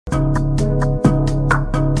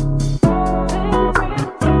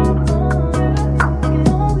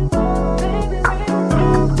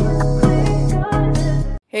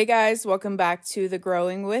Hey guys, welcome back to the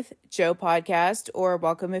Growing with Jo podcast, or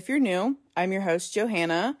welcome if you're new. I'm your host,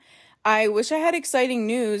 Johanna. I wish I had exciting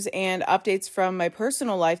news and updates from my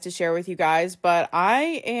personal life to share with you guys, but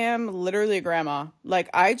I am literally a grandma.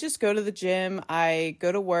 I just go to the gym, I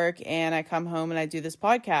go to work, and I come home and I do this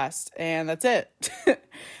podcast, and that's it.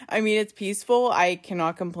 I mean, it's peaceful. I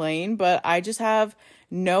cannot complain, but I just have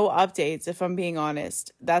no updates, if I'm being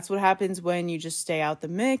honest. That's what happens when you just stay out the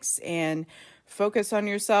mix and focus on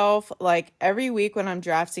yourself. Every week when I'm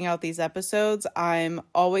drafting out these episodes, I'm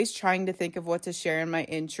always trying to think of what to share in my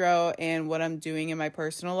intro and what I'm doing in my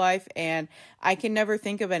personal life. And I can never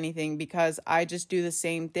think of anything because I just do the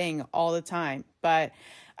same thing all the time. But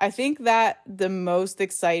I think that the most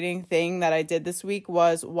exciting thing that I did this week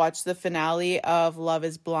was watch the finale of Love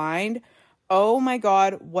is Blind. Oh my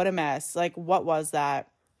God, what a mess. What was that?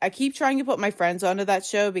 I keep trying to put my friends onto that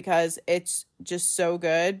show because it's just so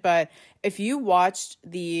good. But if you watched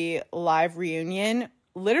the live reunion,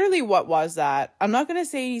 literally what was that? I'm not going to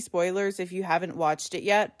say any spoilers if you haven't watched it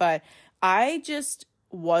yet, but I just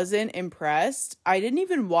wasn't impressed. I didn't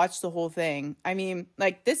even watch the whole thing. I mean,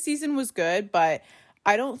 this season was good, but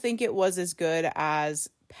I don't think it was as good as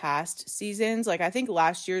past seasons. I think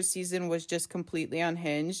last year's season was just completely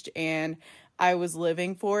unhinged and I was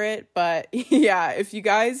living for it. But yeah, if you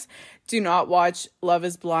guys do not watch Love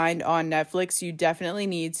is Blind on Netflix, you definitely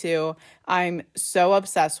need to. I'm so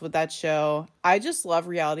obsessed with that show. I just love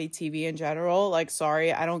reality TV in general.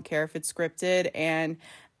 Sorry, I don't care if it's scripted and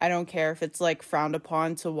I don't care if it's frowned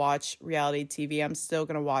upon to watch reality TV. I'm still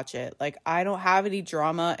going to watch it. I don't have any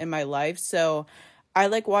drama in my life, so I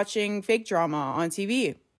like watching fake drama on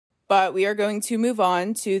TV. But we are going to move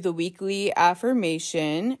on to the weekly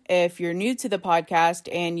affirmation. If you're new to the podcast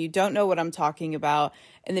and you don't know what I'm talking about,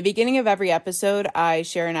 in the beginning of every episode, I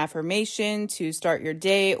share an affirmation to start your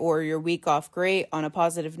day or your week off great on a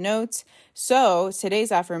positive note. So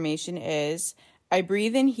today's affirmation is, I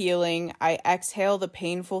breathe in healing. I exhale the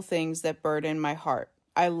painful things that burden my heart.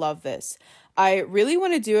 I love this. I really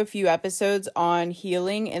want to do a few episodes on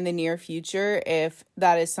healing in the near future if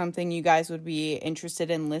that is something you guys would be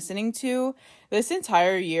interested in listening to. This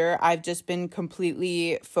entire year, I've just been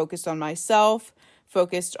completely focused on myself,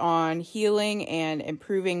 focused on healing and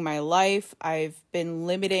improving my life. I've been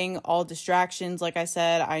limiting all distractions. Like I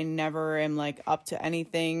said, I never am up to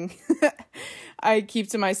anything. I keep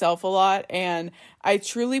to myself a lot, and I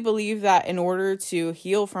truly believe that in order to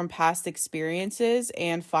heal from past experiences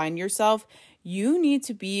and find yourself, you need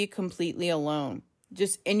to be completely alone,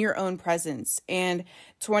 just in your own presence. And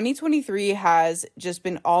 2023 has just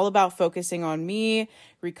been all about focusing on me,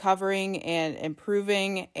 recovering and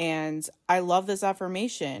improving. And I love this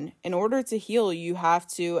affirmation. In order to heal, you have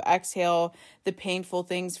to exhale the painful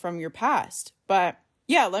things from your past. But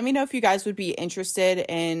yeah, let me know if you guys would be interested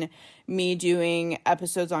in me doing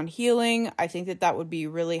episodes on healing. I think that would be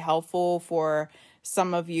really helpful for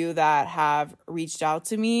some of you that have reached out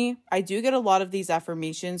to me. I do get a lot of these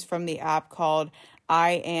affirmations from the app called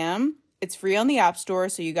I Am. It's free on the App Store,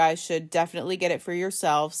 so you guys should definitely get it for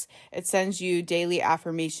yourselves. It sends you daily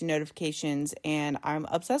affirmation notifications, and I'm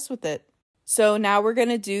obsessed with it. So now we're going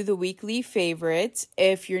to do the weekly favorite.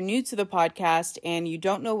 If you're new to the podcast and you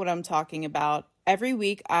don't know what I'm talking about, every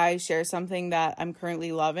week I share something that I'm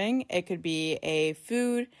currently loving. It could be a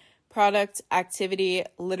food, product, activity,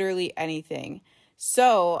 literally anything.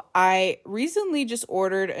 So I recently just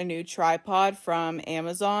ordered a new tripod from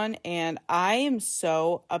Amazon and I am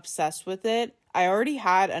so obsessed with it. I already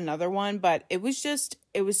had another one, but it was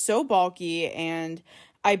so bulky and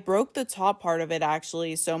I broke the top part of it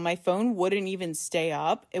actually. So my phone wouldn't even stay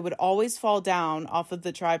up. It would always fall down off of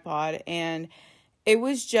the tripod, and it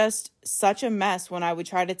was just such a mess when I would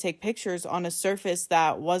try to take pictures on a surface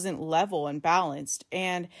that wasn't level and balanced.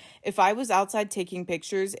 And if I was outside taking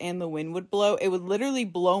pictures and the wind would blow, it would literally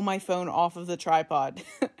blow my phone off of the tripod.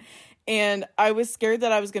 And I was scared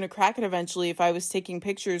that I was going to crack it eventually if I was taking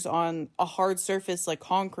pictures on a hard surface like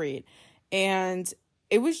concrete. And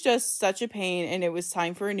it was just such a pain, and it was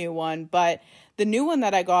time for a new one. But the new one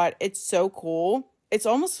that I got, it's so cool. It's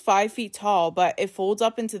almost 5 feet tall, but it folds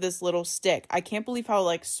up into this little stick. I can't believe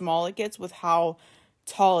how small it gets with how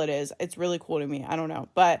tall it is. It's really cool to me. I don't know,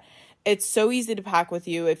 but it's so easy to pack with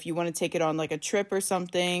you if you want to take it on a trip or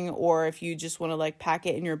something, or if you just want to pack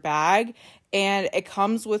it in your bag. And it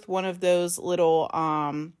comes with one of those little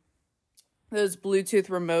those Bluetooth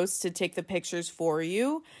remotes to take the pictures for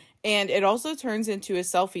you. And it also turns into a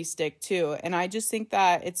selfie stick too. And I just think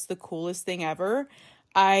that it's the coolest thing ever.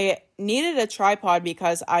 I needed a tripod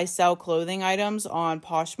because I sell clothing items on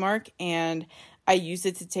Poshmark, and I use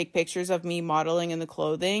it to take pictures of me modeling in the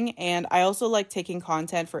clothing, and I also like taking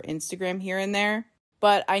content for Instagram here and there.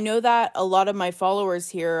 But I know that a lot of my followers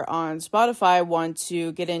here on Spotify want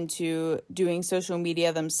to get into doing social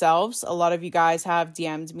media themselves. A lot of you guys have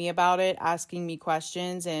DM'd me about it, asking me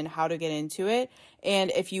questions and how to get into it.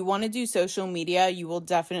 And if you want to do social media, you will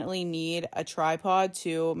definitely need a tripod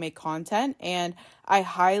to make content. And I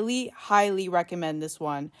highly, highly recommend this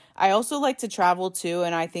one. I also like to travel too,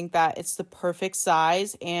 and I think that it's the perfect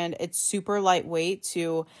size and it's super lightweight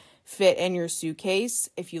to fit in your suitcase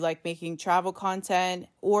if you like making travel content,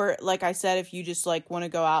 or like I said, if you just like want to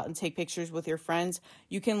go out and take pictures with your friends,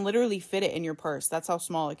 you can literally fit it in your purse. That's how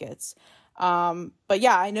small it gets. But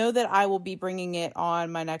yeah, I know that I will be bringing it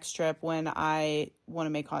on my next trip when I want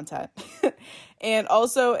to make content. And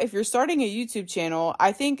also, if you're starting a YouTube channel,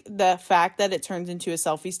 I think the fact that it turns into a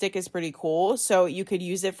selfie stick is pretty cool. So you could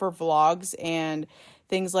use it for vlogs and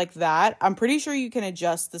things like that. I'm pretty sure you can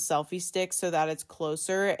adjust the selfie stick so that it's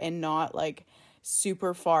closer and not like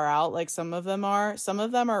super far out like some of them are. Some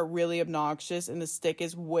of them are really obnoxious and the stick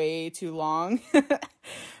is way too long.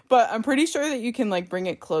 But I'm pretty sure that you can like bring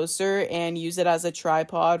it closer and use it as a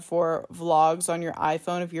tripod for vlogs on your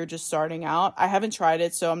iPhone if you're just starting out. I haven't tried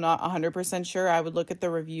it, so I'm not 100% sure. I would look at the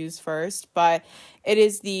reviews first, but it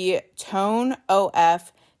is the Tone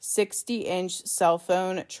OF 60-inch cell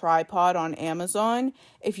phone tripod on Amazon.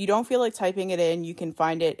 If you don't feel like typing it in, you can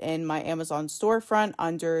find it in my Amazon storefront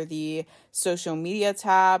under the social media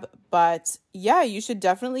tab. But yeah, you should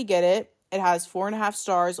definitely get it. It has 4.5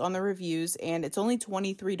 stars on the reviews, and it's only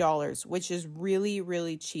 $23, which is really,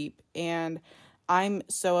 really cheap. And I'm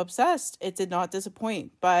so obsessed. It did not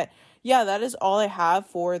disappoint. But yeah, that is all I have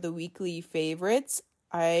for the weekly favorites.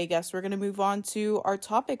 I guess we're going to move on to our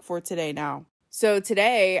topic for today now. So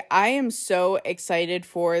today, I am so excited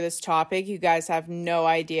for this topic. You guys have no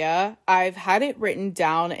idea. I've had it written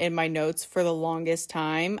down in my notes for the longest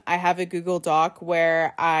time. I have a Google Doc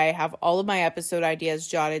where I have all of my episode ideas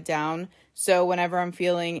jotted down. So whenever I'm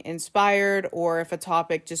feeling inspired or if a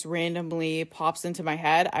topic just randomly pops into my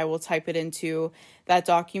head, I will type it into that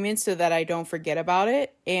document so that I don't forget about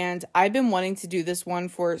it. And I've been wanting to do this one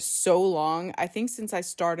for so long. I think since I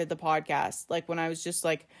started the podcast, like when I was just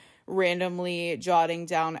like randomly jotting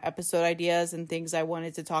down episode ideas and things I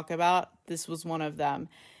wanted to talk about, this was one of them.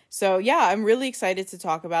 So yeah, I'm really excited to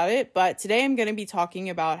talk about it. But today I'm going to be talking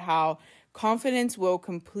about how confidence will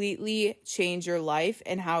completely change your life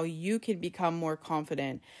and how you can become more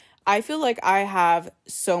confident. I feel like I have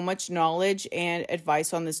so much knowledge and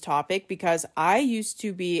advice on this topic because I used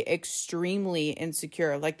to be extremely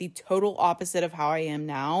insecure, like the total opposite of how I am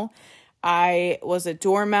now. I was a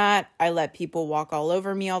doormat. I let people walk all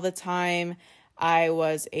over me all the time. I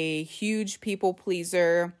was a huge people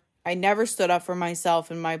pleaser. I never stood up for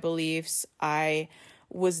myself and my beliefs. I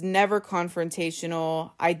was never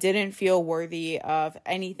confrontational. I didn't feel worthy of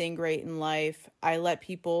anything great in life. I let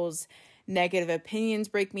people's negative opinions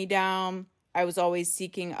break me down. I was always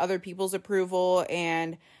seeking other people's approval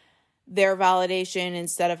and their validation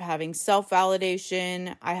instead of having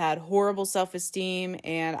self-validation. I had horrible self-esteem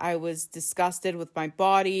and I was disgusted with my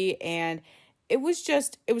body, and it was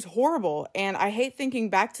horrible. And I hate thinking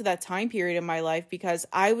back to that time period in my life because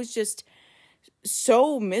I was just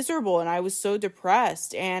so miserable and I was so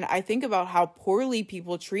depressed. And I think about how poorly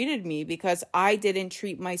people treated me because I didn't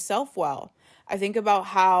treat myself well. I think about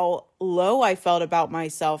how low I felt about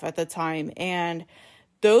myself at the time. And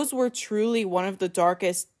those were truly one of the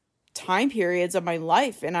darkest time periods of my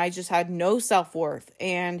life, and I just had no self-worth.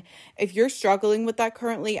 And if you're struggling with that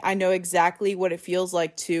currently, I know exactly what it feels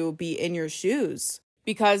like to be in your shoes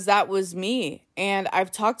because that was me. And I've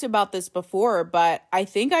talked about this before, but I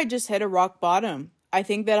think I just hit a rock bottom. I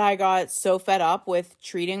think that I got so fed up with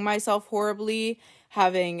treating myself horribly,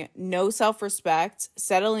 having no self-respect,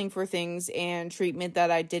 settling for things and treatment that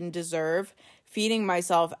I didn't deserve, feeding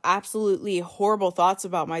myself absolutely horrible thoughts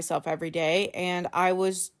about myself every day, and I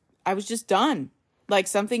was just done. Like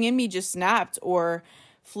something in me just snapped or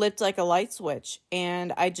flipped like a light switch.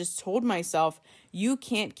 And I just told myself, you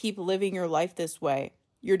can't keep living your life this way.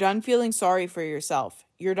 You're done feeling sorry for yourself.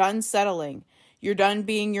 You're done settling. You're done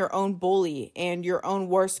being your own bully and your own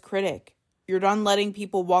worst critic. You're done letting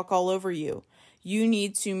people walk all over you. You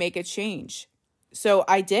need to make a change. So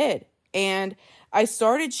I did. And I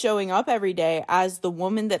started showing up every day as the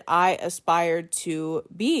woman that I aspired to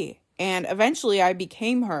be. And eventually I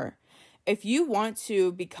became her. If you want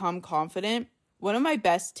to become confident, one of my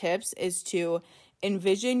best tips is to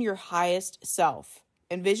envision your highest self.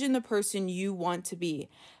 Envision the person you want to be.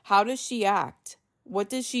 How does she act? What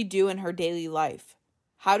does she do in her daily life?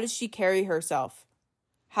 How does she carry herself?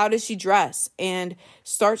 How does she dress? And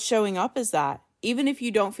start showing up as that, even if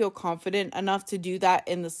you don't feel confident enough to do that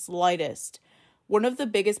in the slightest. One of the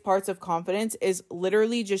biggest parts of confidence is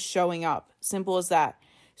literally just showing up. Simple as that.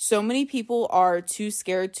 So many people are too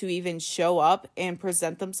scared to even show up and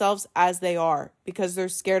present themselves as they are because they're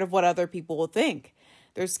scared of what other people will think.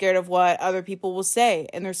 They're scared of what other people will say,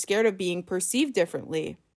 and they're scared of being perceived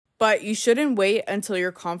differently. But you shouldn't wait until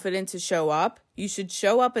you're confident to show up. You should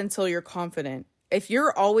show up until you're confident. If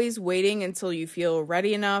you're always waiting until you feel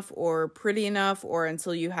ready enough or pretty enough or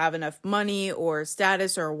until you have enough money or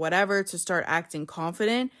status or whatever to start acting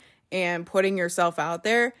confident and putting yourself out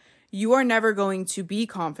there, you are never going to be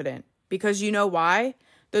confident. Because you know why?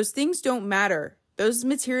 Those things don't matter. Those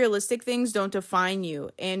materialistic things don't define you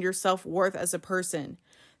and your self-worth as a person.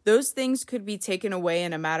 Those things could be taken away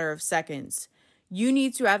in a matter of seconds. You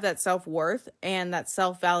need to have that self-worth and that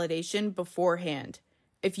self-validation beforehand.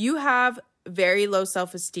 If you have very low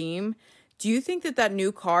self-esteem, do you think that that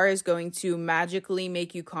new car is going to magically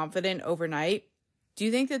make you confident overnight? Do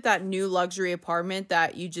you think that that new luxury apartment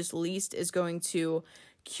that you just leased is going to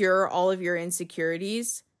cure all of your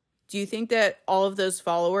insecurities? Do you think that all of those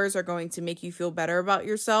followers are going to make you feel better about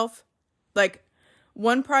yourself? Like,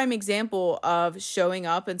 one prime example of showing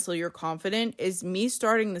up until you're confident is me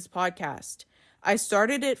starting this podcast. I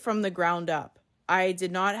started it from the ground up. I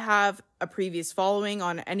did not have a previous following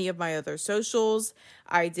on any of my other socials.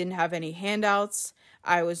 I didn't have any handouts.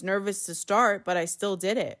 I was nervous to start, but I still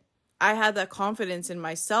did it. I had that confidence in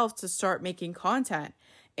myself to start making content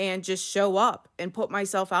and just show up and put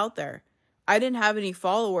myself out there. I didn't have any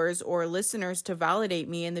followers or listeners to validate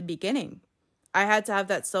me in the beginning. I had to have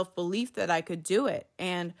that self-belief that I could do it.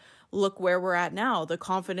 And look where we're at now. The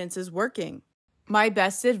confidence is working. My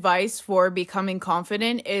best advice for becoming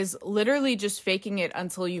confident is literally just faking it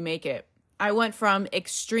until you make it. I went from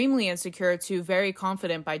extremely insecure to very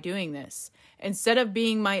confident by doing this. Instead of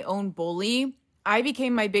being my own bully, I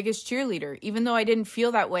became my biggest cheerleader, even though I didn't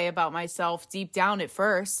feel that way about myself deep down at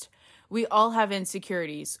first. We all have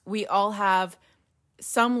insecurities. We all have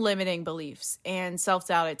some limiting beliefs and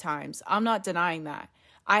self-doubt at times. I'm not denying that.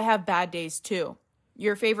 I have bad days too.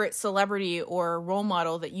 Your favorite celebrity or role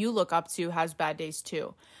model that you look up to has bad days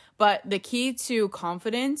too. But the key to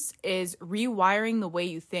confidence is rewiring the way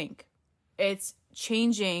you think. It's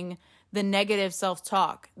changing the negative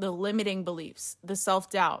self-talk, the limiting beliefs, the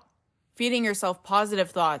self-doubt, feeding yourself positive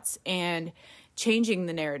thoughts and changing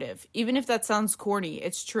the narrative. Even if that sounds corny,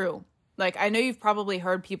 it's true. Like, I know you've probably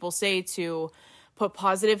heard people say to put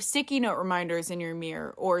positive sticky note reminders in your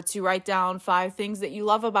mirror or to write down 5 things that you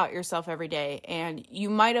love about yourself every day. And you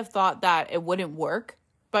might have thought that it wouldn't work,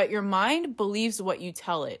 but your mind believes what you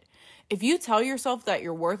tell it. If you tell yourself that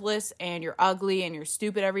you're worthless and you're ugly and you're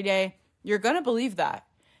stupid every day, you're going to believe that.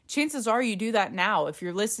 Chances are you do that now if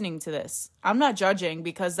you're listening to this. I'm not judging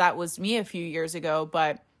because that was me a few years ago,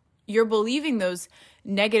 but you're believing those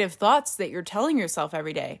negative thoughts that you're telling yourself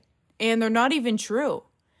every day. And they're not even true.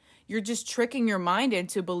 You're just tricking your mind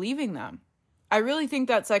into believing them. I really think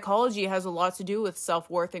that psychology has a lot to do with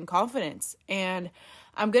self-worth and confidence. And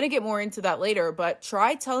I'm going to get more into that later, but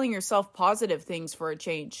try telling yourself positive things for a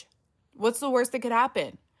change. What's the worst that could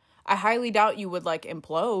happen? I highly doubt you would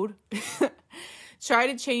implode. Try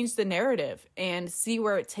to change the narrative and see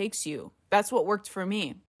where it takes you. That's what worked for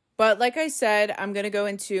me. But like I said, I'm going to go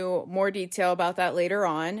into more detail about that later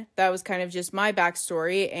on. That was kind of just my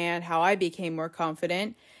backstory and how I became more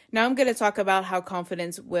confident. Now I'm going to talk about how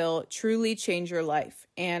confidence will truly change your life.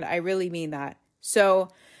 And I really mean that. So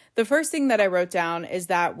the first thing that I wrote down is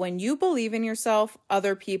that when you believe in yourself,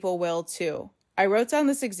 other people will too. I wrote down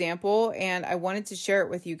this example and I wanted to share it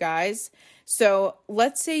with you guys. So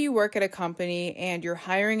let's say you work at a company and you're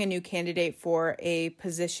hiring a new candidate for a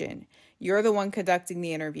position. You're the one conducting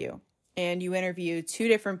the interview and you interview 2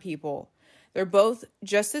 different people. They're both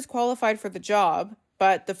just as qualified for the job,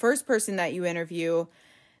 but the first person that you interview,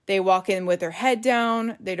 they walk in with their head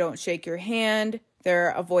down, they don't shake your hand, they're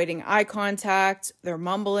avoiding eye contact, they're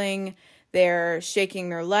mumbling, they're shaking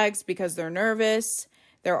their legs because they're nervous,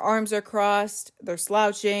 their arms are crossed, they're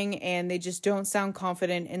slouching, and they just don't sound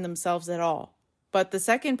confident in themselves at all. But the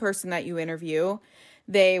second person that you interview,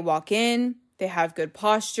 they walk in, they have good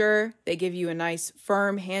posture, they give you a nice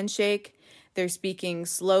firm handshake, they're speaking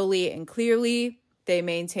slowly and clearly, they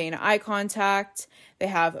maintain eye contact, they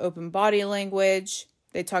have open body language,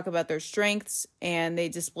 they talk about their strengths, and they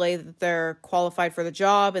display that they're qualified for the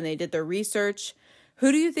job and they did their research.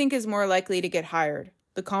 Who do you think is more likely to get hired?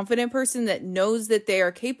 The confident person that knows that they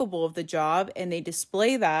are capable of the job and they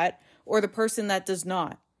display that, or the person that does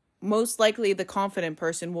not? Most likely the confident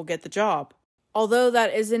person will get the job. Although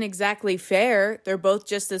that isn't exactly fair, they're both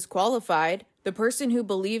just as qualified. The person who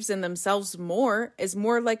believes in themselves more is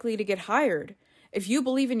more likely to get hired. If you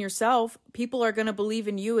believe in yourself, people are going to believe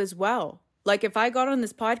in you as well. Like if I got on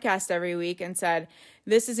this podcast every week and said,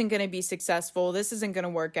 this isn't going to be successful, this isn't going to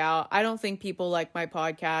work out, I don't think people like my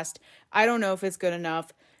podcast, I don't know if it's good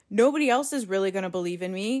enough, nobody else is really going to believe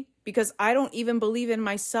in me because I don't even believe in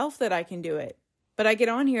myself that I can do it. But I get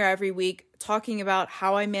on here every week talking about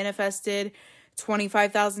how I manifested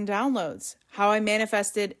 25,000 downloads, how I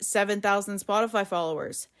manifested 7,000 Spotify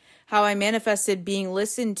followers, how I manifested being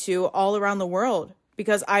listened to all around the world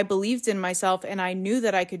because I believed in myself and I knew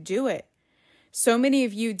that I could do it. So many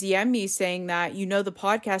of you DM me saying that, the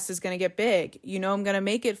podcast is going to get big. I'm going to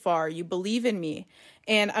make it far. You believe in me.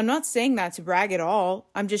 And I'm not saying that to brag at all.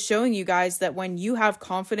 I'm just showing you guys that when you have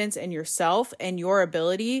confidence in yourself and your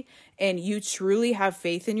ability and you truly have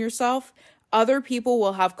faith in yourself, other people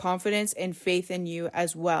will have confidence and faith in you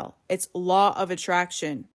as well. It's law of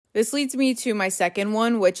attraction. This leads me to my second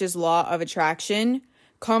one, which is law of attraction.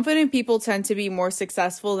 Confident people tend to be more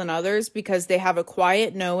successful than others because they have a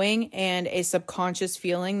quiet knowing and a subconscious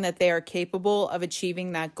feeling that they are capable of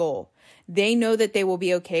achieving that goal. They know that they will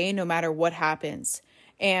be okay no matter what happens.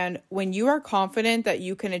 And when you are confident that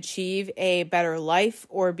you can achieve a better life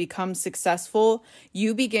or become successful,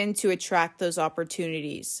 you begin to attract those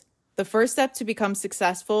opportunities. The first step to become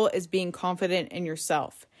successful is being confident in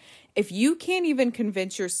yourself. If you can't even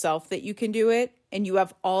convince yourself that you can do it, and you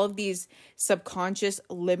have all of these subconscious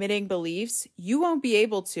limiting beliefs, you won't be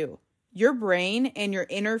able to. Your brain and your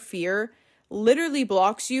inner fear literally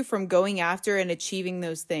blocks you from going after and achieving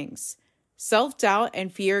those things. Self-doubt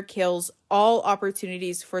and fear kills all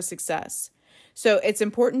opportunities for success. So it's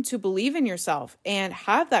important to believe in yourself and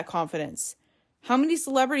have that confidence. How many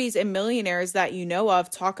celebrities and millionaires that you know of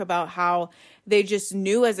talk about how they just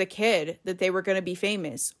knew as a kid that they were going to be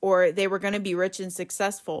famous or they were going to be rich and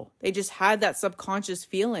successful? They just had that subconscious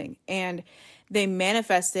feeling and they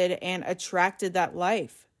manifested and attracted that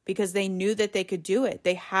life because they knew that they could do it.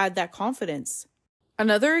 They had that confidence.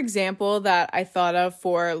 Another example that I thought of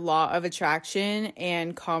for law of attraction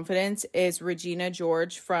and confidence is Regina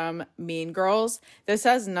George from Mean Girls. This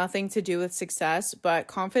has nothing to do with success, but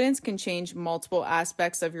confidence can change multiple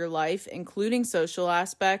aspects of your life, including social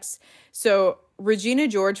aspects. So Regina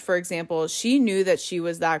George, for example, she knew that she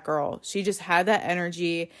was that girl. She just had that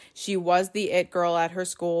energy. She was the it girl at her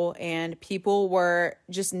school, and people were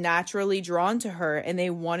just naturally drawn to her, and they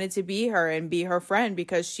wanted to be her and be her friend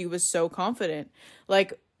because she was so confident.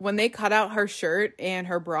 Like when they cut out her shirt and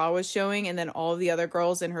her bra was showing, and then all of the other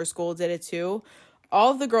girls in her school did it too,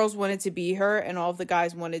 all of the girls wanted to be her, and all of the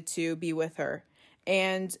guys wanted to be with her.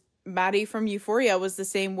 And Maddie from Euphoria was the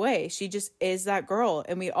same way. She just is that girl,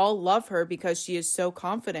 and we all love her because she is so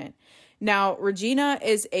confident. Now, Regina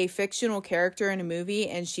is a fictional character in a movie,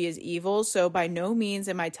 and she is evil, so by no means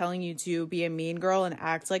am I telling you to be a mean girl and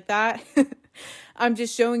act like that. I'm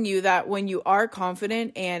just showing you that when you are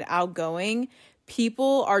confident and outgoing,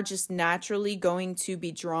 people are just naturally going to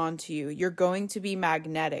be drawn to you. You're going to be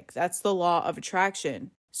magnetic. That's the law of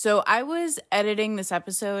attraction. So I was editing this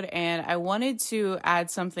episode and I wanted to add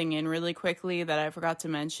something in really quickly that I forgot to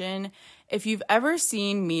mention. If you've ever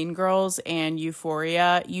seen Mean Girls and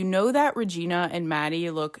Euphoria, you know that Regina and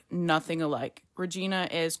Maddie look nothing alike. Regina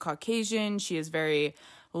is Caucasian. She has very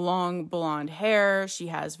long blonde hair. She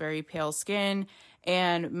has very pale skin.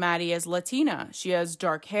 And Maddie is Latina. She has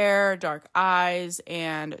dark hair, dark eyes,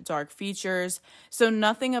 and dark features. So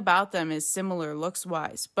nothing about them is similar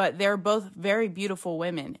looks-wise, but they're both very beautiful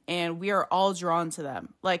women, and we are all drawn to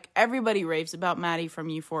them. Like, everybody raves about Maddie from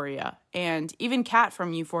Euphoria, and even Kat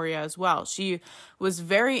from Euphoria as well. She was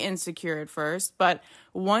very insecure at first, but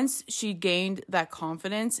once she gained that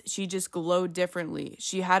confidence, she just glowed differently.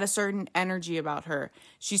 She had a certain energy about her.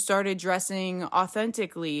 She started dressing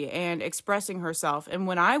authentically and expressing herself. And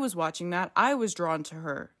when I was watching that, I was drawn to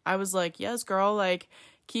her. I was like, yes, girl, like,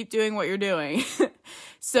 keep doing what you're doing.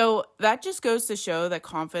 So that just goes to show that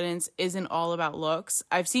confidence isn't all about looks.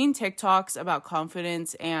 I've seen TikToks about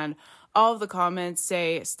confidence and all of the comments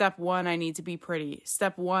say, step 1, I need to be pretty.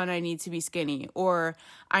 Step 1, I need to be skinny. Or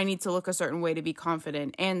I need to look a certain way to be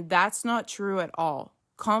confident. And that's not true at all.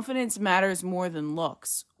 Confidence matters more than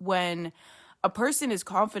looks. When a person is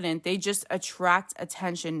confident, they just attract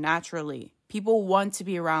attention naturally. People want to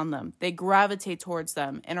be around them. They gravitate towards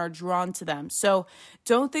them and are drawn to them. So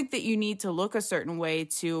don't think that you need to look a certain way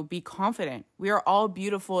to be confident. We are all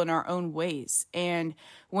beautiful in our own ways. And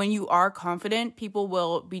when you are confident, people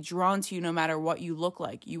will be drawn to you no matter what you look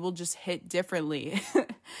like. You will just hit differently.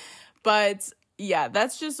 But yeah,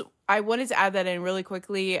 that's just, I wanted to add that in really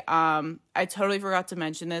quickly. I totally forgot to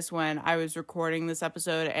mention this when I was recording this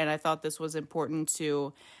episode, and I thought this was important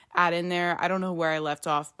to add in there. I don't know where I left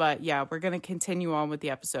off, but yeah, we're going to continue on with the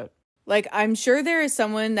episode. Like, I'm sure there is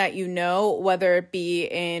someone that you know, whether it be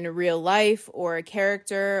in real life or a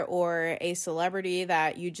character or a celebrity,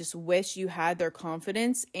 that you just wish you had their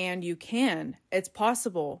confidence, and you can. It's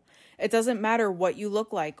possible. It doesn't matter what you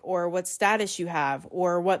look like or what status you have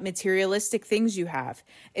or what materialistic things you have.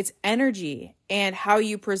 It's energy and how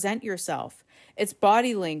you present yourself. It's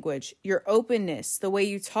body language, your openness, the way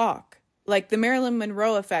you talk. Like the Marilyn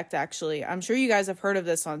Monroe effect, actually. I'm sure you guys have heard of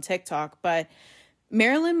this on TikTok, but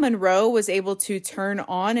Marilyn Monroe was able to turn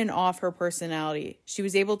on and off her personality. She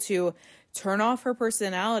was able to turn off her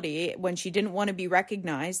personality when she didn't want to be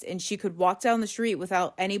recognized, and she could walk down the street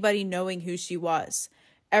without anybody knowing who she was.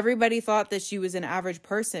 Everybody thought that she was an average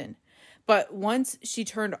person. But once she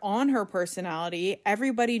turned on her personality,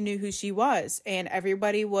 everybody knew who she was, and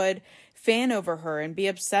everybody would fan over her and be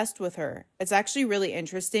obsessed with her. It's actually really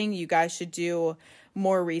interesting. You guys should do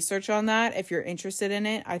more research on that if you're interested in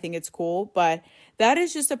it. I think it's cool. But that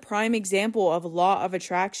is just a prime example of law of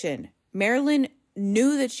attraction. Marilyn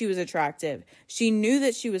knew that she was attractive. She knew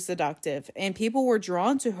that she was seductive, and people were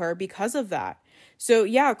drawn to her because of that. So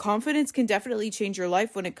yeah, confidence can definitely change your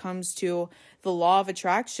life when it comes to the law of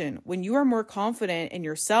attraction. When you are more confident in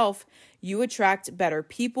yourself, you attract better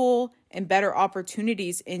people and better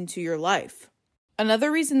opportunities into your life.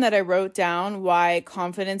 Another reason that I wrote down why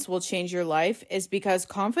confidence will change your life is because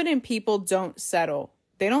confident people don't settle.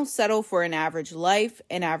 They don't settle for an average life,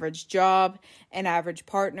 an average job, an average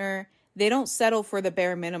partner. They don't settle for the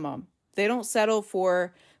bare minimum. They don't settle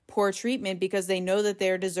for poor treatment because they know that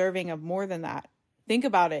they're deserving of more than that. Think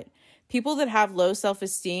about it. People that have low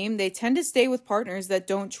self-esteem, they tend to stay with partners that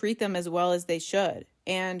don't treat them as well as they should.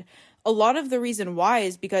 And a lot of the reason why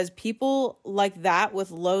is because people like that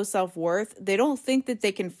with low self-worth, they don't think that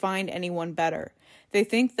they can find anyone better. They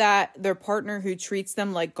think that their partner who treats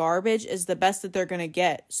them like garbage is the best that they're going to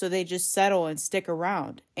get. So they just settle and stick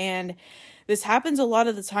around. And this happens a lot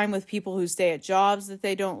of the time with people who stay at jobs that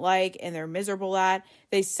they don't like and they're miserable at.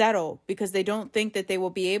 They settle because they don't think that they will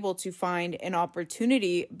be able to find an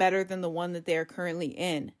opportunity better than the one that they are currently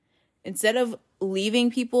in. Instead of leaving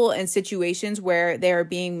people in situations where they are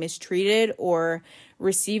being mistreated or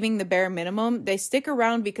receiving the bare minimum, they stick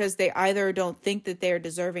around because they either don't think that they are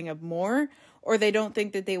deserving of more or they don't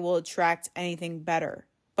think that they will attract anything better.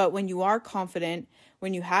 But when you are confident,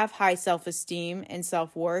 when you have high self-esteem and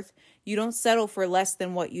self-worth, you don't settle for less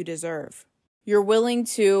than what you deserve. You're willing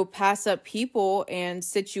to pass up people and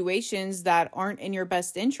situations that aren't in your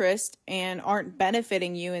best interest and aren't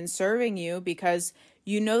benefiting you and serving you because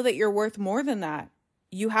you know that you're worth more than that.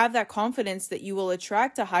 You have that confidence that you will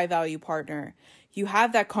attract a high-value partner. You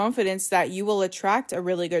have that confidence that you will attract a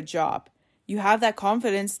really good job. You have that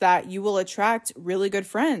confidence that you will attract really good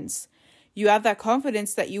friends. You have that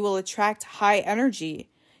confidence that you will attract high energy.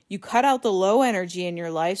 You cut out the low energy in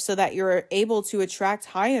your life so that you're able to attract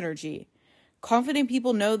high energy. Confident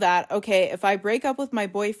people know that, okay, if I break up with my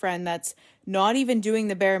boyfriend that's not even doing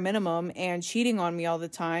the bare minimum and cheating on me all the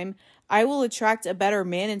time, I will attract a better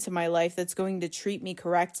man into my life that's going to treat me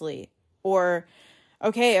correctly. Or,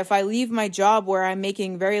 okay, if I leave my job where I'm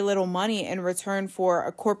making very little money in return for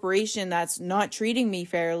a corporation that's not treating me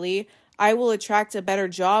fairly, I will attract a better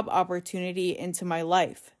job opportunity into my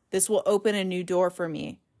life. This will open a new door for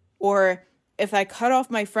me. Or if I cut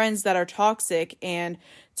off my friends that are toxic and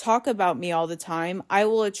talk about me all the time, I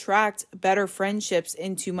will attract better friendships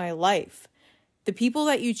into my life. The people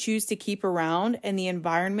that you choose to keep around and the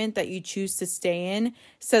environment that you choose to stay in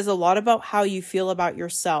says a lot about how you feel about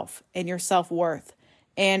yourself and your self-worth.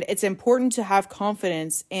 And it's important to have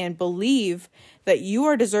confidence and believe that you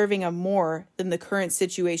are deserving of more than the current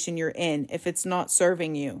situation you're in if it's not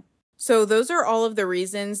serving you. So those are all of the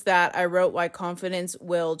reasons that I wrote why confidence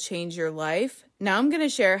will change your life. Now I'm going to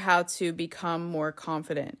share how to become more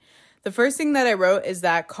confident. The first thing that I wrote is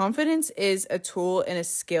that confidence is a tool and a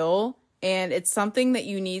skill, and it's something that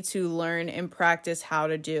you need to learn and practice how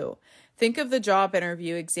to do. Think of the job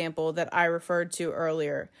interview example that I referred to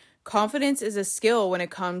earlier. Confidence is a skill when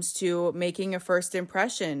it comes to making a first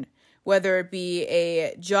impression, whether it be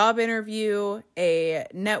a job interview, a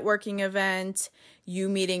networking event, you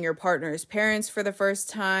meeting your partner's parents for the first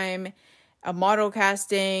time, a model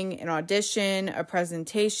casting, an audition, a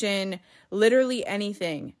presentation, literally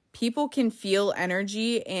anything. People can feel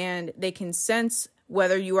energy and they can sense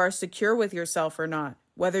whether you are secure with yourself or not,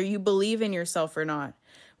 whether you believe in yourself or not,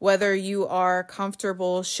 whether you are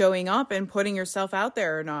comfortable showing up and putting yourself out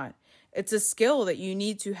there or not. It's a skill that you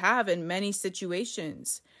need to have in many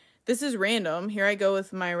situations. This is random. Here I go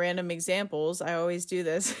with my random examples. I always do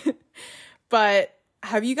this. But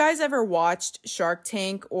have you guys ever watched Shark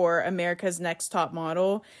Tank or America's Next Top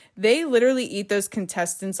Model? They literally eat those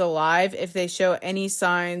contestants alive if they show any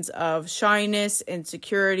signs of shyness,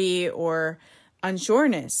 insecurity, or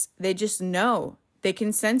unsureness. They just know. They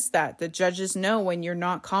can sense that. The judges know when you're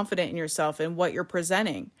not confident in yourself and what you're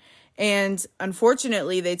presenting. And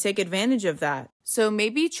unfortunately, they take advantage of that. So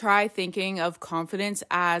maybe try thinking of confidence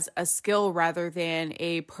as a skill rather than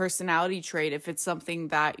a personality trait if it's something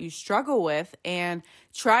that you struggle with, and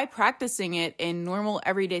try practicing it in normal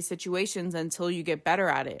everyday situations until you get better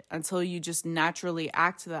at it, until you just naturally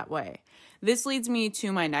act that way. This leads me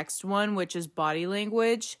to my next one, which is body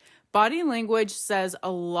language. Body language says a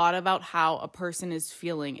lot about how a person is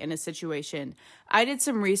feeling in a situation. I did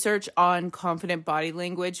some research on confident body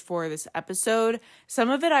language for this episode. Some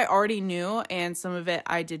of it I already knew and some of it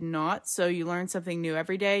I did not. So you learn something new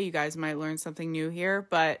every day. You guys might learn something new here,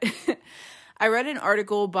 but I read an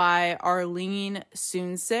article by Arlene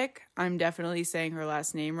Soonsick. I'm definitely saying her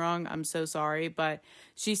last name wrong. I'm so sorry, but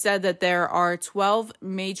she said that there are 12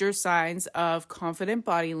 major signs of confident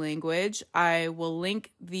body language. I will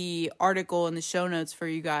link the article in the show notes for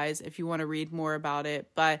you guys if you want to read more about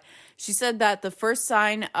it. But she said that the first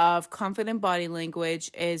sign of confident body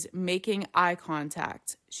language is making eye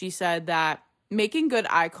contact. She said that making good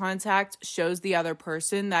eye contact shows the other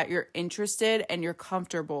person that you're interested and you're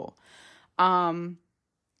comfortable.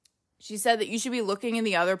 She said that you should be looking in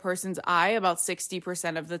the other person's eye about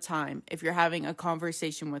 60% of the time if you're having a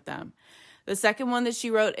conversation with them. The second one that she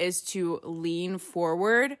wrote is to lean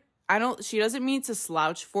forward. She doesn't mean to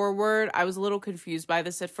slouch forward. I was a little confused by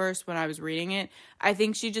this at first when I was reading it. I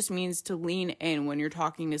think she just means to lean in when you're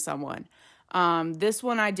talking to someone. This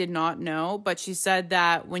one I did not know, but she said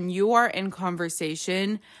that when you are in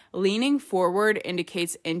conversation, leaning forward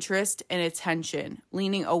indicates interest and attention.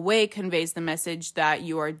 Leaning away conveys the message that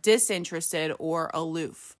you are disinterested or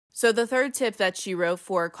aloof. So the third tip that she wrote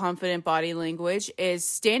for confident body language is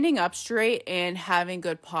standing up straight and having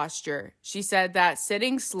good posture. She said that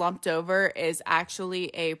sitting slumped over is actually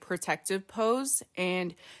a protective pose,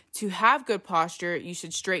 and to have good posture, you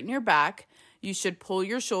should straighten your back. You should pull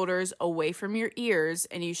your shoulders away from your ears,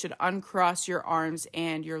 and you should uncross your arms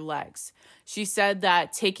and your legs. She said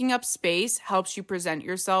that taking up space helps you present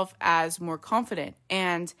yourself as more confident.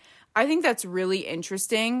 And I think that's really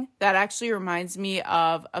interesting. That actually reminds me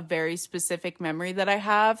of a very specific memory that I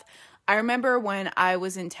have. I remember when I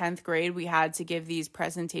was in 10th grade, we had to give these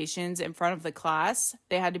presentations in front of the class.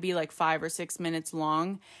 They had to be like 5 or 6 minutes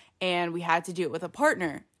long, and we had to do it with a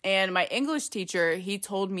partner. And my English teacher, he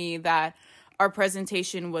told me that our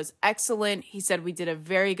presentation was excellent. He said we did a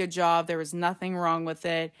very good job. There was nothing wrong with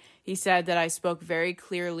it. He said that I spoke very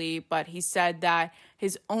clearly, but he said that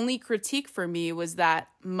his only critique for me was that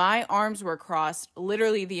my arms were crossed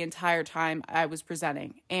literally the entire time I was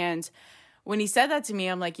presenting. And when he said that to me,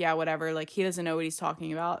 I'm like, yeah, whatever. Like, he doesn't know what he's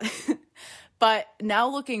talking about. But now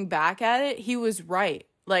looking back at it, he was right.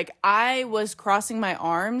 Like, I was crossing my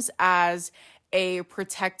arms as a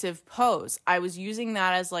protective pose. I was using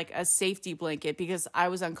that as like a safety blanket because I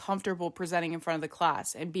was uncomfortable presenting in front of the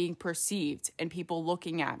class and being perceived and people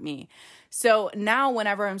looking at me. So now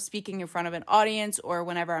whenever I'm speaking in front of an audience or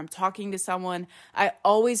whenever I'm talking to someone, I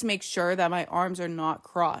always make sure that my arms are not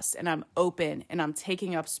crossed and I'm open and I'm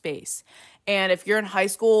taking up space. And if you're in high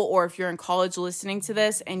school or if you're in college listening to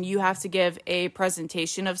this and you have to give a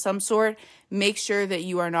presentation of some sort, make sure that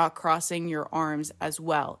you are not crossing your arms as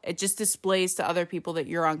well. It just displays to other people that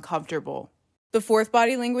you're uncomfortable. The fourth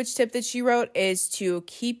body language tip that she wrote is to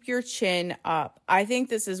keep your chin up. I think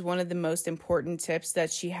this is one of the most important tips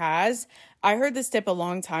that she has. I heard this tip a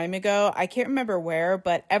long time ago. I can't remember where,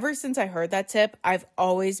 but ever since I heard that tip, I've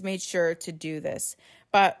always made sure to do this.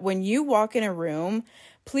 But when you walk in a room,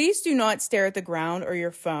 please do not stare at the ground or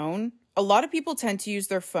your phone. A lot of people tend to use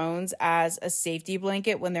their phones as a safety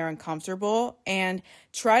blanket when they're uncomfortable, and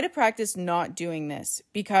try to practice not doing this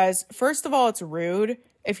because, first of all, it's rude.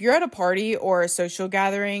 If you're at a party or a social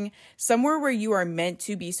gathering, somewhere where you are meant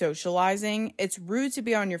to be socializing, it's rude to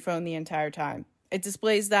be on your phone the entire time. It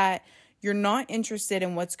displays that you're not interested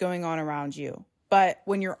in what's going on around you. But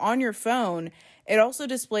when you're on your phone, it also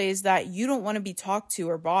displays that you don't want to be talked to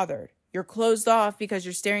or bothered. You're closed off because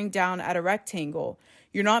you're staring down at a rectangle.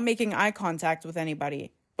 You're not making eye contact with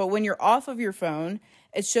anybody. But when you're off of your phone,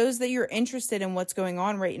 it shows that you're interested in what's going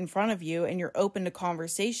on right in front of you and you're open to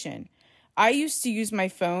conversation. I used to use my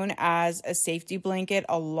phone as a safety blanket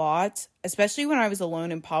a lot, especially when I was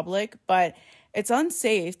alone in public. But It's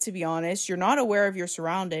unsafe, to be honest. You're not aware of your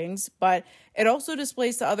surroundings, but it also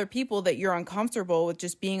displays to other people that you're uncomfortable with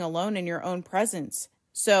just being alone in your own presence.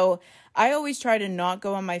 So I always try to not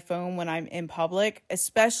go on my phone when I'm in public,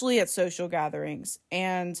 especially at social gatherings.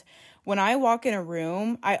 And when I walk in a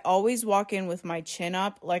room, I always walk in with my chin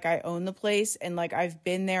up like I own the place and like I've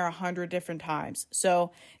been there 100 different times.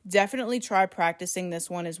 So definitely try practicing this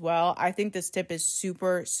one as well. I think this tip is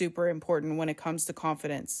super, super important when it comes to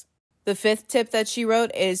confidence. The fifth tip that she wrote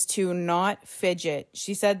is to not fidget.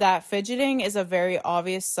 She said that fidgeting is a very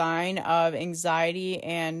obvious sign of anxiety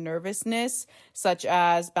and nervousness, such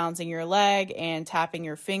as bouncing your leg and tapping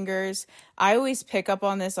your fingers. I always pick up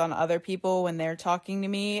on this on other people when they're talking to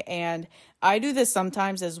me, and I do this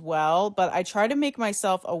sometimes as well, but I try to make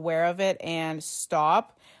myself aware of it and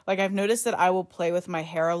stop. Like I've noticed that I will play with my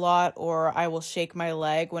hair a lot, or I will shake my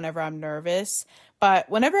leg whenever I'm nervous. But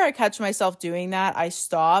whenever I catch myself doing that, I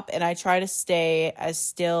stop and I try to stay as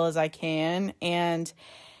still as I can. And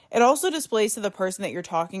it also displays to the person that you're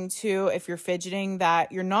talking to, if you're fidgeting,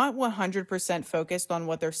 that you're not 100% focused on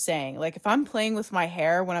what they're saying. Like if I'm playing with my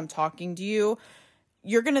hair when I'm talking to you,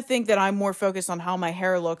 you're going to think that I'm more focused on how my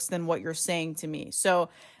hair looks than what you're saying to me. So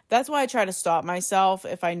that's why I try to stop myself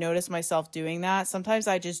if I notice myself doing that. Sometimes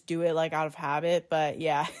I just do it like out of habit, but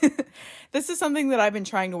yeah, this is something that I've been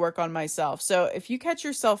trying to work on myself. So if you catch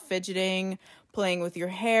yourself fidgeting, playing with your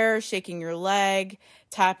hair, shaking your leg,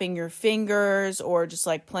 tapping your fingers, or just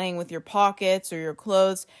like playing with your pockets or your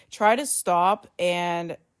clothes, try to stop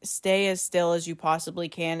and stay as still as you possibly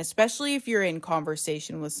can, especially if you're in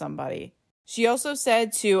conversation with somebody. She also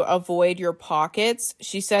said to avoid your pockets.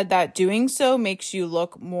 She said that doing so makes you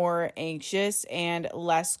look more anxious and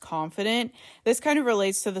less confident. This kind of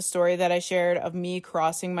relates to the story that I shared of me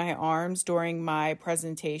crossing my arms during my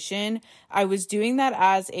presentation. I was doing that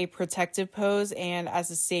as a protective pose and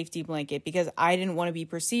as a safety blanket because I didn't want to be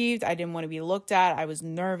perceived. I didn't want to be looked at. I was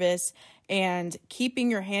nervous. And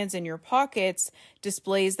keeping your hands in your pockets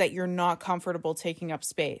displays that you're not comfortable taking up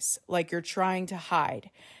space, like you're trying to hide.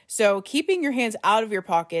 So keeping your hands out of your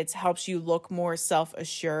pockets helps you look more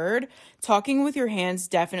self-assured. Talking with your hands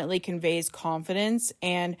definitely conveys confidence.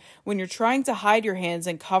 And when you're trying to hide your hands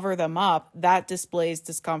and cover them up, that displays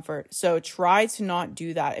discomfort. So try to not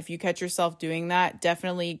do that. If you catch yourself doing that,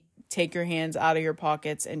 definitely take your hands out of your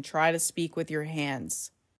pockets and try to speak with your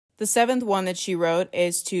hands. The seventh one that she wrote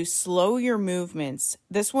is to slow your movements.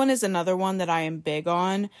 This one is another one that I am big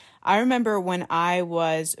on. I remember when I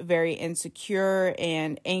was very insecure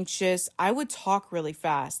and anxious, I would talk really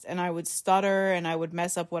fast and I would stutter and I would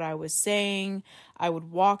mess up what I was saying. I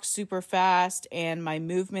would walk super fast and my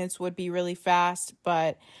movements would be really fast,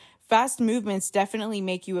 but fast movements definitely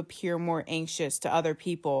make you appear more anxious to other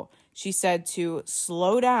people. She said to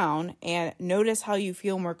slow down and notice how you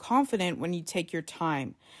feel more confident when you take your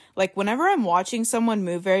time. Like whenever I'm watching someone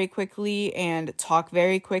move very quickly and talk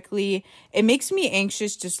very quickly, it makes me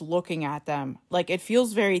anxious just looking at them. Like it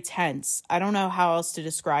feels very tense. I don't know how else to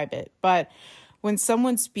describe it, but when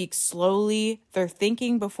someone speaks slowly, they're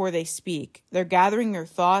thinking before they speak. They're gathering their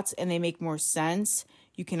thoughts and they make more sense.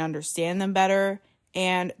 You can understand them better.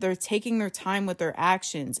 And they're taking their time with their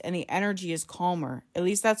actions and the energy is calmer. At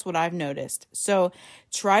least that's what I've noticed. So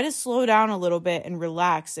try to slow down a little bit and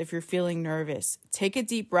relax if you're feeling nervous. Take a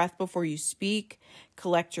deep breath before you speak,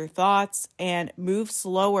 collect your thoughts, and move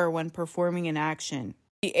slower when performing an action.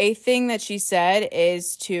 The eighth thing that she said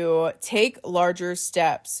is to take larger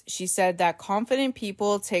steps. She said that confident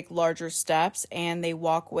people take larger steps and they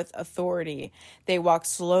walk with authority. They walk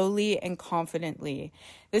slowly and confidently.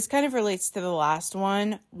 This kind of relates to the last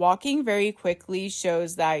one. Walking very quickly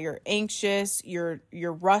shows that you're anxious, you're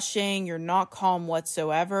rushing, you're not calm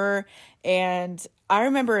whatsoever. And I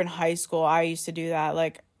remember in high school, I used to do that.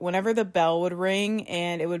 Like whenever the bell would ring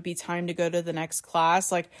and it would be time to go to the next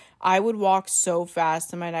class, like I would walk so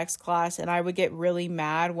fast to my next class and I would get really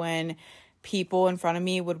mad when people in front of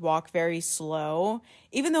me would walk very slow,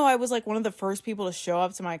 even though I was like one of the first people to show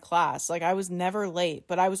up to my class. Like I was never late,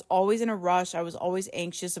 but I was always in a rush. I was always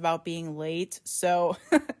anxious about being late. So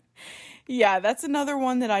yeah, that's another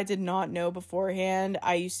one that I did not know beforehand.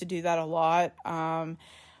 I used to do that a lot.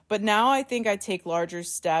 But now I think I take larger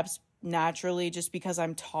steps naturally just because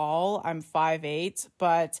I'm tall. I'm 5'8",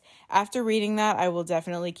 but after reading that, I will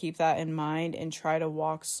definitely keep that in mind and try to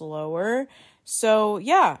walk slower. So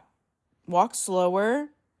yeah, walk slower,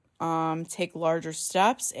 take larger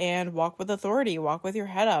steps, and walk with authority. Walk with your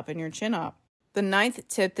head up and your chin up. The ninth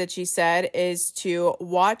tip that she said is to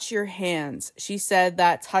watch your hands. She said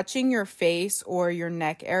that touching your face or your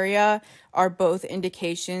neck area are both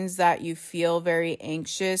indications that you feel very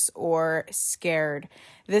anxious or scared.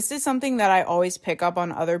 This is something that I always pick up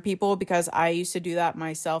on other people because I used to do that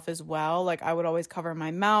myself as well. Like I would always cover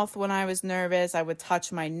my mouth when I was nervous. I would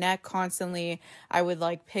touch my neck constantly. I would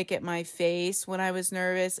like pick at my face when I was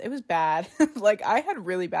nervous. It was bad. Like I had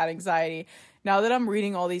really bad anxiety. Now that I'm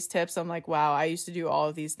reading all these tips, I'm like, wow, I used to do all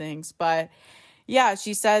of these things. But yeah,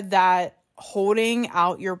 she said that holding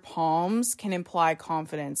out your palms can imply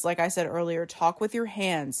confidence. Like I said earlier, talk with your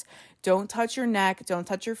hands. Don't touch your neck. Don't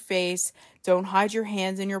touch your face. Don't hide your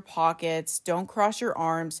hands in your pockets. Don't cross your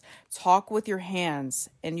arms. Talk with your hands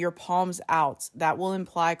and your palms out. That will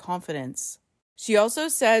imply confidence. She also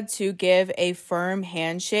said to give a firm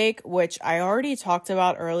handshake, which I already talked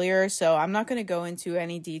about earlier, so I'm not going to go into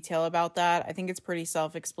any detail about that. I think it's pretty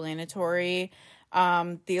self-explanatory.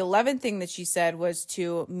 The 11th thing that she said was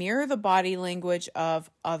to mirror the body language of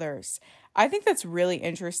others. I think that's really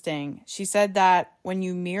interesting. She said that when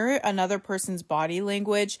you mirror another person's body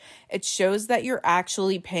language, it shows that you're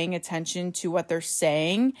actually paying attention to what they're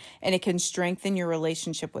saying, and it can strengthen your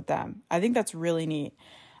relationship with them. I think that's really neat.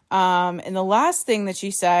 And the last thing that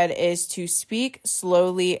she said is to speak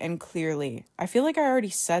slowly and clearly. I feel like I already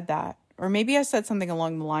said that, or maybe I said something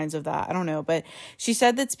along the lines of that. I don't know, but she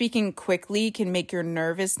said that speaking quickly can make your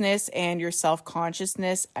nervousness and your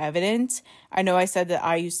self-consciousness evident. I know I said that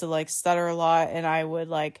I used to like stutter a lot and I would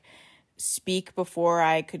like speak before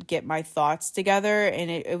I could get my thoughts together,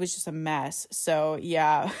 and it was just a mess. So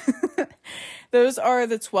yeah, those are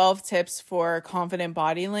the 12 tips for confident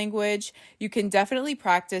body language. You can definitely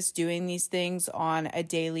practice doing these things on a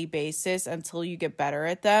daily basis until you get better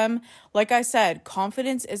at them. Like I said,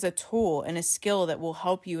 confidence is a tool and a skill that will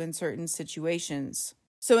help you in certain situations.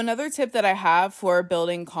 So another tip that I have for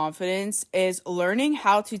building confidence is learning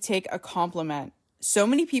how to take a compliment. So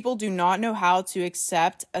many people do not know how to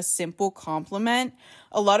accept a simple compliment.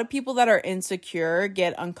 A lot of people that are insecure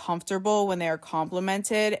get uncomfortable when they are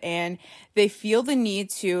complimented, and they feel the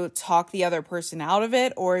need to talk the other person out of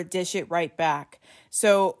it or dish it right back.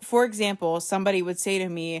 So, for example, somebody would say to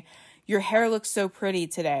me, "Your hair looks so pretty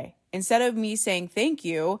today." Instead of me saying thank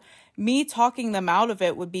you, me talking them out of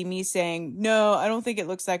it would be me saying, "No, I don't think it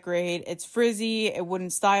looks that great. It's frizzy. It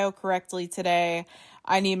wouldn't style correctly today.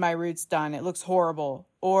 I need my roots done. It looks horrible."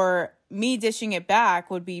 Or me dishing it back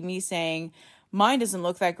would be me saying, "Mine doesn't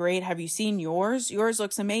look that great. Have you seen yours? Yours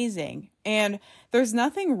looks amazing." And there's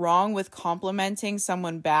nothing wrong with complimenting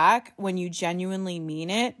someone back when you genuinely mean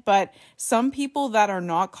it. But some people that are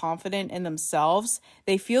not confident in themselves,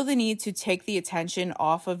 they feel the need to take the attention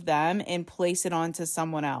off of them and place it onto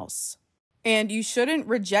someone else. And you shouldn't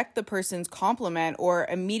reject the person's compliment or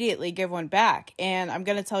immediately give one back. And I'm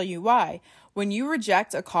going to tell you why. When you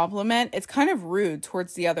reject a compliment, it's kind of rude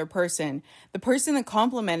towards the other person. The person that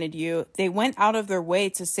complimented you, they went out of their way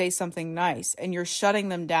to say something nice, and you're shutting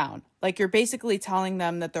them down. Like you're basically telling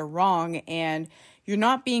them that they're wrong, and you're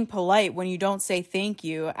not being polite when you don't say thank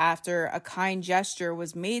you after a kind gesture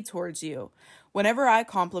was made towards you. Whenever I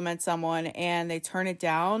compliment someone and they turn it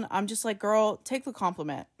down, I'm just like, girl, take the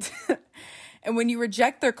compliment. And when you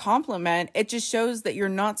reject their compliment, it just shows that you're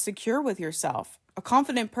not secure with yourself. A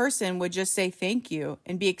confident person would just say thank you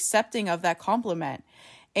and be accepting of that compliment.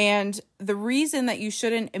 And the reason that you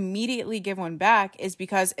shouldn't immediately give one back is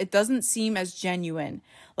because it doesn't seem as genuine.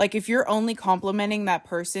 Like if you're only complimenting that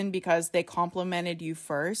person because they complimented you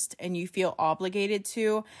first and you feel obligated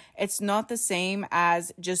to, it's not the same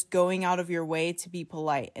as just going out of your way to be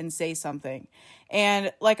polite and say something.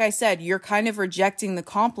 And like I said, you're kind of rejecting the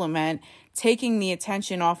compliment, taking the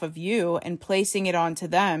attention off of you and placing it onto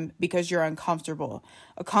them because you're uncomfortable.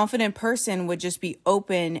 A confident person would just be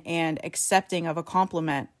open and accepting of a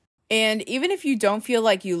compliment. And even if you don't feel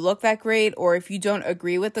like you look that great, or if you don't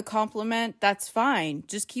agree with the compliment, that's fine.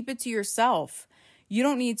 Just keep it to yourself. You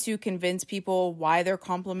don't need to convince people why their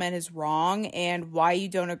compliment is wrong and why you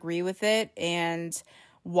don't agree with it and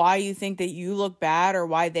why you think that you look bad or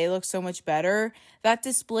why they look so much better. That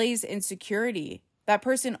displays insecurity. That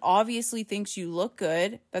person obviously thinks you look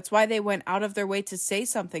good. That's why they went out of their way to say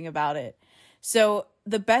something about it. So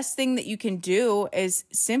the best thing that you can do is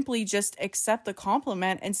simply just accept the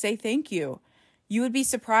compliment and say thank you. You would be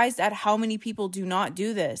surprised at how many people do not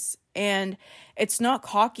do this. And it's not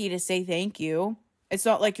cocky to say thank you. It's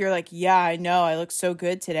not like you're like, yeah, I know, I look so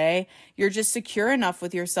good today. You're just secure enough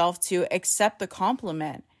with yourself to accept the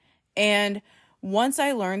compliment. And once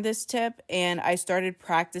I learned this tip and I started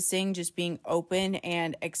practicing just being open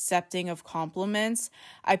and accepting of compliments,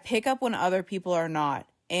 I pick up when other people are not.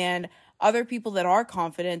 And other people that are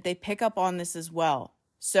confident, they pick up on this as well.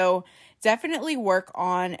 So definitely work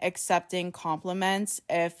on accepting compliments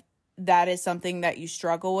if that is something that you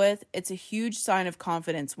struggle with. It's a huge sign of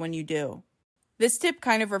confidence when you do. This tip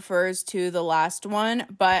kind of refers to the last one,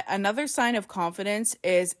 but another sign of confidence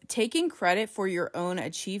is taking credit for your own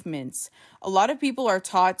achievements. A lot of people are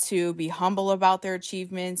taught to be humble about their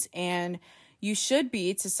achievements, and you should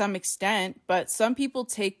be to some extent, but some people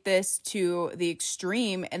take this to the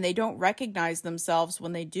extreme and they don't recognize themselves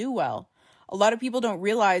when they do well. A lot of people don't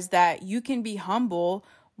realize that you can be humble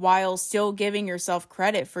while still giving yourself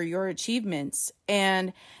credit for your achievements.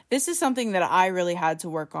 And this is something that I really had to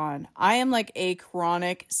work on. I am like a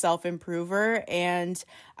chronic self-improver, and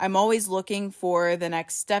I'm always looking for the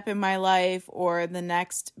next step in my life or the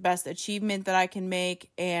next best achievement that I can make.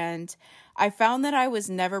 And I found that I was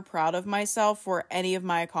never proud of myself for any of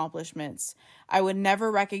my accomplishments. I would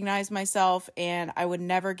never recognize myself, and I would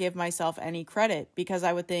never give myself any credit because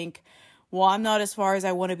I would think, well, I'm not as far as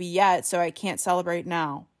I want to be yet, so I can't celebrate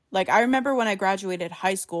now. Like, I remember when I graduated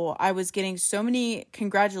high school, I was getting so many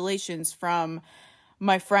congratulations from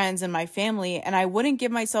my friends and my family, and I wouldn't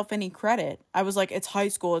give myself any credit. I was like, it's high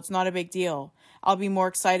school. It's not a big deal. I'll be more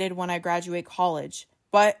excited when I graduate college.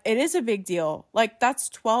 But it is a big deal. Like, that's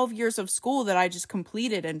 12 years of school that I just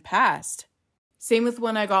completed and passed. Same with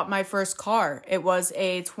when I got my first car. It was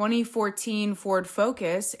a 2014 Ford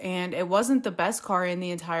Focus, and it wasn't the best car in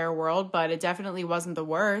the entire world, but it definitely wasn't the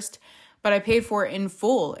worst. But I paid for it in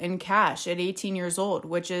full, in cash, at 18 years old,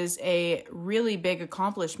 which is a really big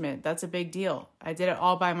accomplishment. That's a big deal. I did it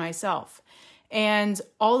all by myself. And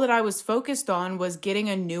all that I was focused on was getting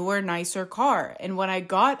a newer, nicer car. And when I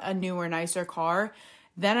got a newer, nicer car,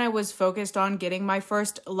 then I was focused on getting my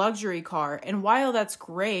first luxury car. And while that's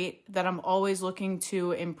great that I'm always looking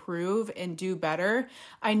to improve and do better,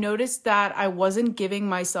 I noticed that I wasn't giving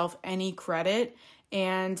myself any credit,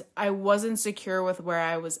 and I wasn't secure with where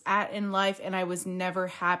I was at in life, and I was never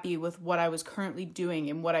happy with what I was currently doing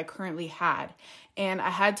and what I currently had. And I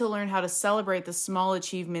had to learn how to celebrate the small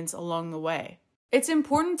achievements along the way. It's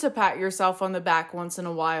important to pat yourself on the back once in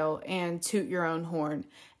a while and toot your own horn.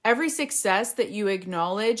 Every success that you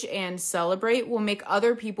acknowledge and celebrate will make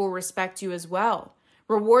other people respect you as well.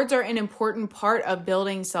 Rewards are an important part of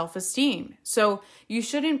building self-esteem. So you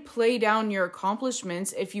shouldn't play down your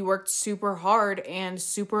accomplishments if you worked super hard and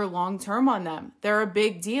super long-term on them. They're a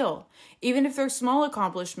big deal, even if they're small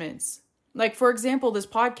accomplishments. Like, for example, this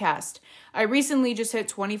podcast. I recently just hit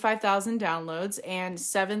 25,000 downloads and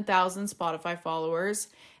 7,000 Spotify followers,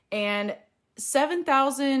 and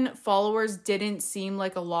 7,000 followers didn't seem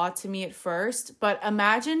like a lot to me at first, but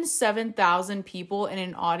imagine 7,000 people in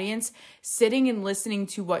an audience sitting and listening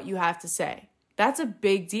to what you have to say. That's a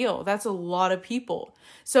big deal. That's a lot of people.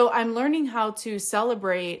 So I'm learning how to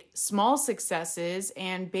celebrate small successes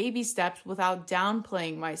and baby steps without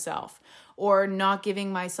downplaying myself or not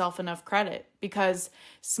giving myself enough credit, because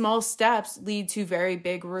small steps lead to very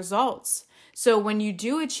big results. So when you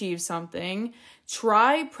do achieve something,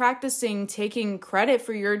 try practicing taking credit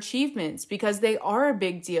for your achievements, because they are a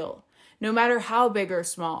big deal, no matter how big or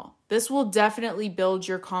small. This will definitely build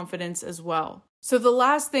your confidence as well. So the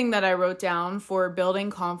last thing that I wrote down for building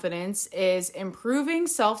confidence is improving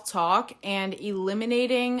self-talk and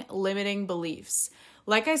eliminating limiting beliefs.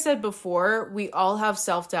 Like I said before, we all have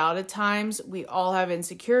self-doubt at times, we all have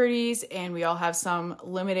insecurities, and we all have some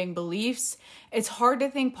limiting beliefs. It's hard to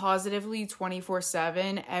think positively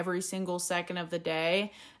 24/7 every single second of the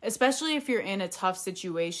day, especially if you're in a tough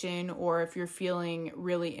situation or if you're feeling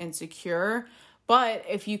really insecure. But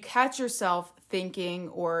if you catch yourself thinking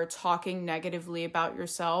or talking negatively about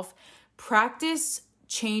yourself, practice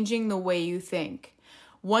changing the way you think.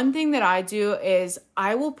 One thing that I do is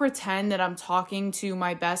I will pretend that I'm talking to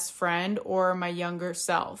my best friend or my younger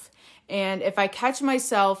self. And if I catch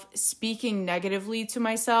myself speaking negatively to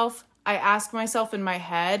myself, I ask myself in my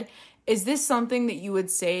head, is this something that you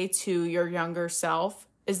would say to your younger self?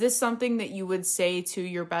 Is this something that you would say to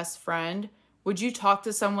your best friend? Would you talk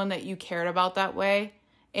to someone that you cared about that way?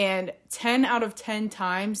 And 10 out of 10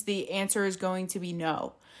 times, the answer is going to be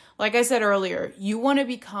no. Like I said earlier, you want to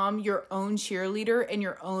become your own cheerleader and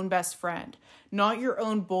your own best friend, not your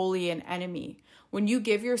own bully and enemy. When you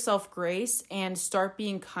give yourself grace and start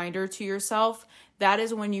being kinder to yourself, that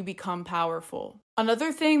is when you become powerful.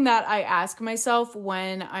 Another thing that I ask myself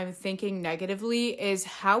when I'm thinking negatively is,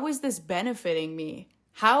 how is this benefiting me?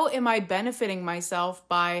 How am I benefiting myself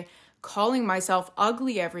by calling myself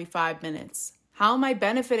ugly every 5 minutes? How am I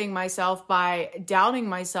benefiting myself by doubting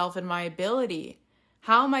myself and my ability?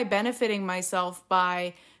 How am I benefiting myself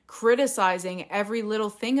by criticizing every little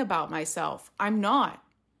thing about myself? I'm not.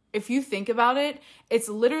 If you think about it, it's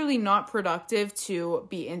literally not productive to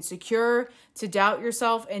be insecure, to doubt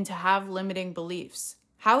yourself, and to have limiting beliefs.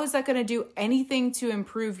 How is that going to do anything to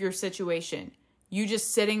improve your situation? You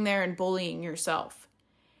just sitting there and bullying yourself.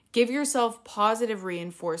 Give yourself positive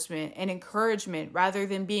reinforcement and encouragement rather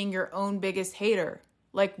than being your own biggest hater.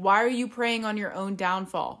 Like, why are you preying on your own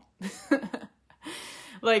downfall?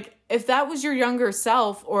 Like, if that was your younger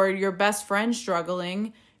self or your best friend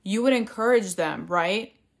struggling, you would encourage them,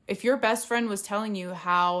 right? If your best friend was telling you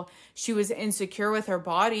how she was insecure with her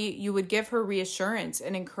body, you would give her reassurance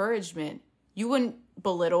and encouragement. You wouldn't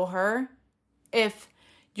belittle her. If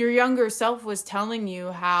your younger self was telling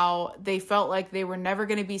you how they felt like they were never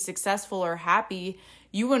going to be successful or happy,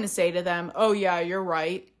 you wouldn't say to them, "Oh yeah, you're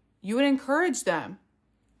right." You would encourage them.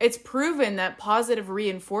 It's proven that positive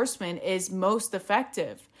reinforcement is most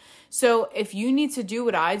effective. So if you need to do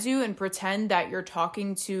what I do and pretend that you're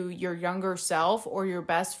talking to your younger self or your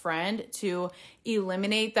best friend to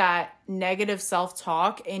eliminate that negative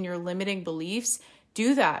self-talk and your limiting beliefs,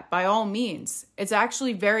 do that by all means. It's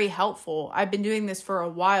actually very helpful. I've been doing this for a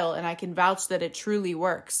while and I can vouch that it truly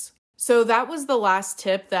works. So that was the last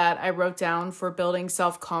tip that I wrote down for building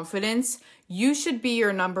self-confidence. You should be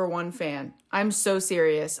your number one fan. I'm so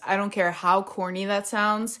serious. I don't care how corny that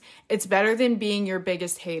sounds. It's better than being your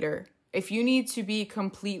biggest hater. If you need to be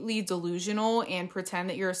completely delusional and pretend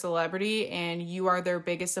that you're a celebrity and you are their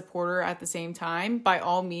biggest supporter at the same time, by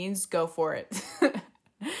all means, go for it.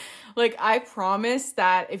 Like, I promise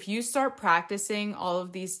that if you start practicing all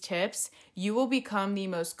of these tips, you will become the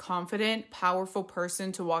most confident, powerful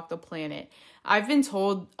person to walk the planet. I've been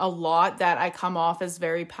told a lot that I come off as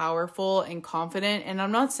very powerful and confident, and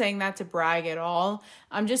I'm not saying that to brag at all.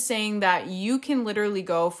 I'm just saying that you can literally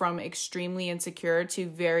go from extremely insecure to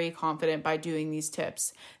very confident by doing these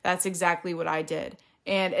tips. That's exactly what I did.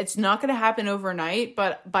 And it's not going to happen overnight,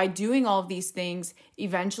 but by doing all of these things,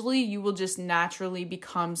 eventually you will just naturally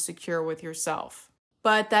become secure with yourself.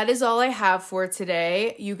 But that is all I have for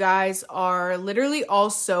today. You guys are literally all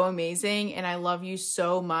so amazing and I love you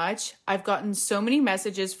so much. I've gotten so many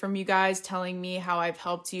messages from you guys telling me how I've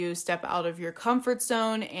helped you step out of your comfort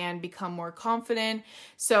zone and become more confident.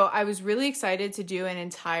 So I was really excited to do an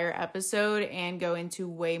entire episode and go into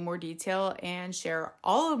way more detail and share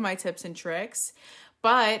all of my tips and tricks.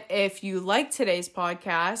 But if you like today's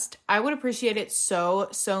podcast, I would appreciate it so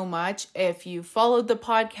much if you followed the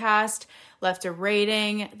podcast, left a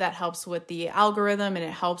rating. That helps with the algorithm and it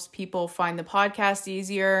helps people find the podcast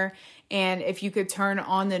easier. And if you could turn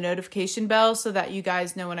on the notification bell so that you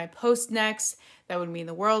guys know when I post next, that would mean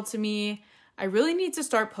the world to me. I really need to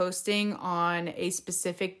start posting on a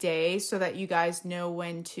specific day so that you guys know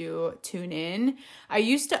when to tune in. I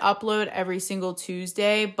used to upload every single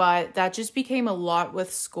Tuesday, but that just became a lot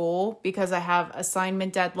with school because I have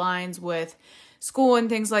assignment deadlines with school and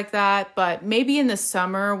things like that. But maybe in the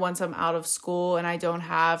summer, once I'm out of school and I don't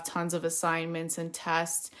have tons of assignments and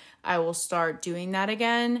tests, I will start doing that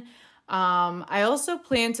again. I also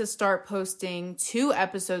plan to start posting 2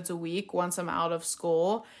 episodes a week once I'm out of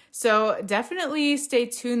school. So definitely stay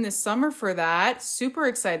tuned this summer for that. Super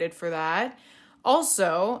excited for that.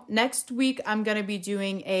 Also, next week, I'm going to be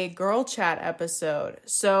doing a girl chat episode.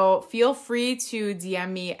 So feel free to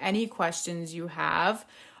DM me any questions you have.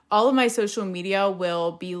 All of my social media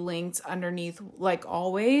will be linked underneath like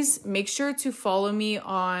always. Make sure to follow me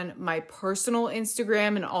on my personal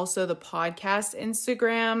Instagram and also the podcast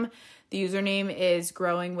Instagram. The username is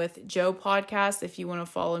Growing with Jo Podcast if you want to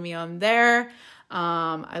follow me on there.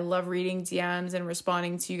 I love reading DMs and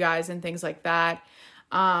responding to you guys and things like that.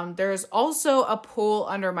 There's also a poll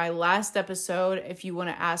under my last episode if you want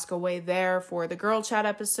to ask away there for the girl chat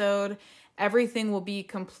episode. Everything will be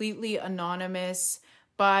completely anonymous.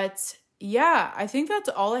 But yeah, I think that's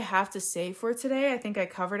all I have to say for today. I think I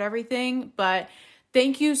covered everything, but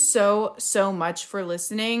thank you so much for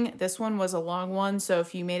listening. This one was a long one, so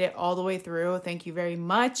if you made it all the way through, thank you very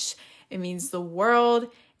much. It means the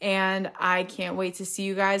world, and I can't wait to see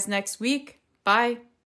you guys next week. Bye.